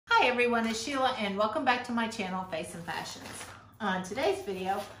Hi everyone, it's Sheila and welcome back to my channel, Face and Fashions. On today's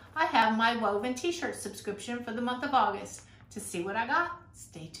video, I have my Woven t-shirt subscription for the month of August. To see what I got,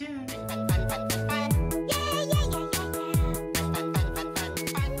 stay tuned.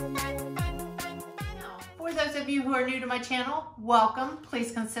 For those of you who are new to my channel, welcome.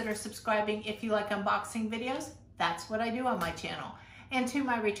 Please consider subscribing if you like unboxing videos. That's what I do on my channel. And to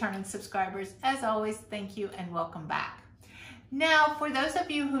my returning subscribers, as always, thank you and welcome back. Now, for those of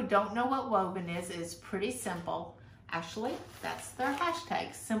you who don't know what Woven is, it's pretty simple. Actually, that's their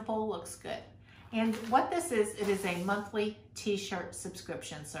hashtag, simple looks good. And what this is, it is a monthly t-shirt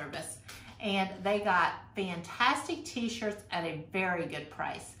subscription service. And they got fantastic t-shirts at a very good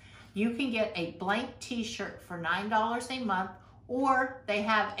price. You can get a blank t-shirt for $9 a month, or they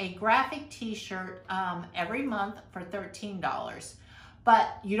have a graphic t-shirt every month for $13.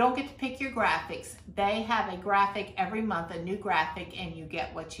 But you don't get to pick your graphics. They have a graphic every month, a new graphic, and you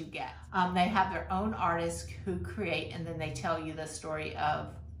get what you get. They have their own artists who create, and then they tell you the story of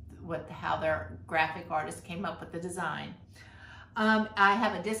how their graphic artist came up with the design. I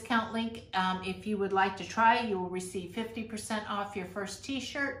have a discount link. If you would like to try, you will receive 50% off your first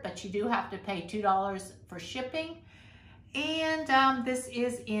t-shirt, but you do have to pay $2 for shipping. And this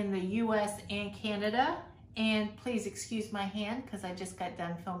is in the US and Canada. And please excuse my hand because I just got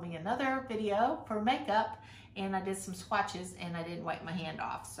done filming another video for makeup and I did some swatches and I didn't wipe my hand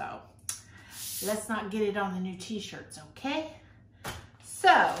off. So let's not get it on the new t-shirts, okay?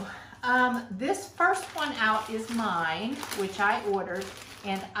 So this first one out is mine, which I ordered,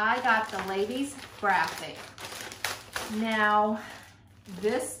 and I got the ladies graphic. Now,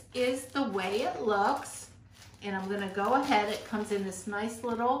 this is the way it looks, and I'm gonna go ahead. It comes in this nice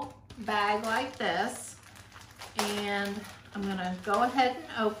little bag like this. And I'm gonna go ahead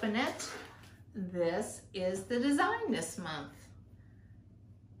and open it. This is the design this month.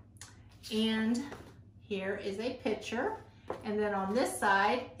 And here is a picture. And then on this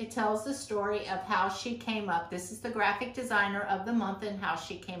side, it tells the story of how she came up. This is the graphic designer of the month and how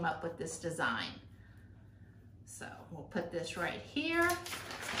she came up with this design. So we'll put this right here.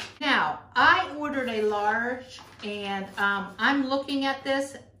 Now, I ordered a large, and I'm looking at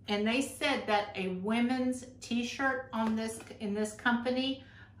this, and they said that a women's t-shirt in this company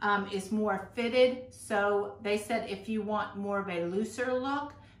is more fitted. So they said if you want more of a looser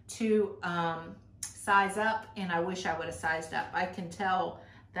look to size up, and I wish I would have sized up. I can tell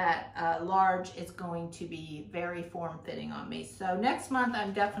that large is going to be very form-fitting on me. So next month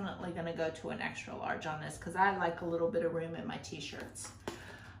I'm definitely gonna go to an extra large on this because I like a little bit of room in my t-shirts.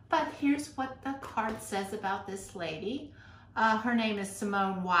 But here's what the card says about this lady. Her name is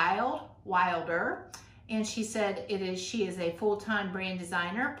Simone Wilder, and she said she is a full-time brand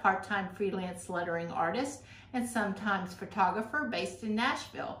designer, part-time freelance lettering artist, and sometimes photographer based in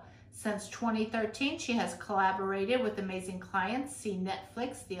Nashville. Since 2013, she has collaborated with amazing clients. See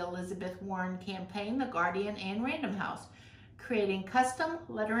Netflix, the Elizabeth Warren Campaign, The Guardian, and Random House, creating custom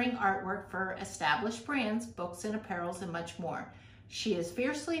lettering artwork for established brands, books and apparels, and much more. She is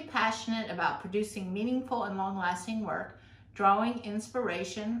fiercely passionate about producing meaningful and long-lasting work, drawing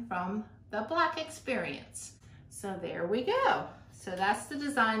inspiration from the Black experience. So there we go. So that's the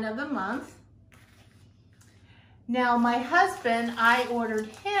design of the month. Now my husband, I ordered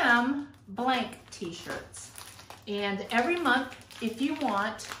him blank t-shirts. And every month, if you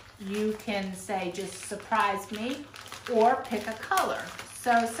want, you can say just surprise me or pick a color.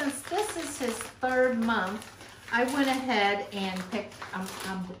 So since this is his third month, I went ahead and picked,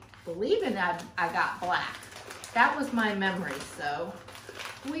 I'm believing I got black. That was my memory, so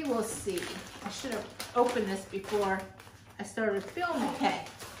we will see. I should have opened this before I started filming. Okay,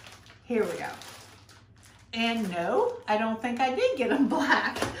 here we go. And no, I don't think I did get them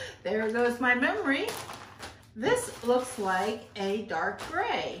black. There goes my memory. This looks like a dark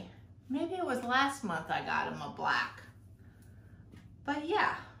gray. Maybe it was last month I got them a black. But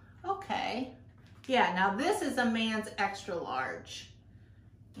yeah, okay. Yeah, now this is a man's extra large.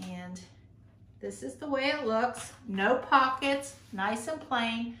 And this is the way it looks. No pockets, nice and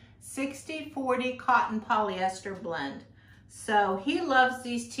plain. 60-40 cotton polyester blend. So he loves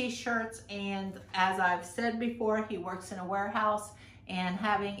these t-shirts, and as I've said before, he works in a warehouse, and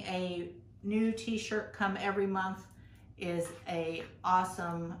having a new t-shirt come every month is a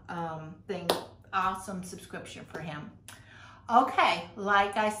awesome thing, awesome subscription for him. Okay,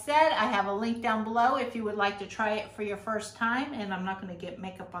 like I said, I have a link down below if you would like to try it for your first time, and I'm not going to get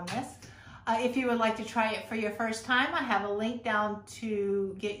makeup on this. If you would like to try it for your first time, I have a link down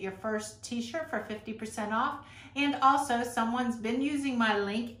to get your first t-shirt for 50% off. And also, someone's been using my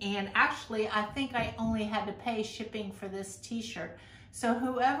link, and actually, I think I only had to pay shipping for this t-shirt. So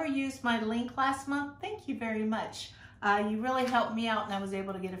whoever used my link last month, thank you very much. You really helped me out and I was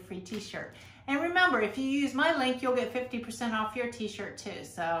able to get a free t-shirt. And remember, if you use my link, you'll get 50% off your t-shirt too.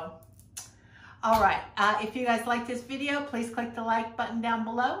 So, all right. If you guys like this video, please click the like button down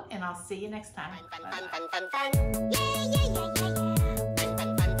below and I'll see you next time. Fun, fun, fun, fun, fun. Yeah, yeah, yeah, yeah.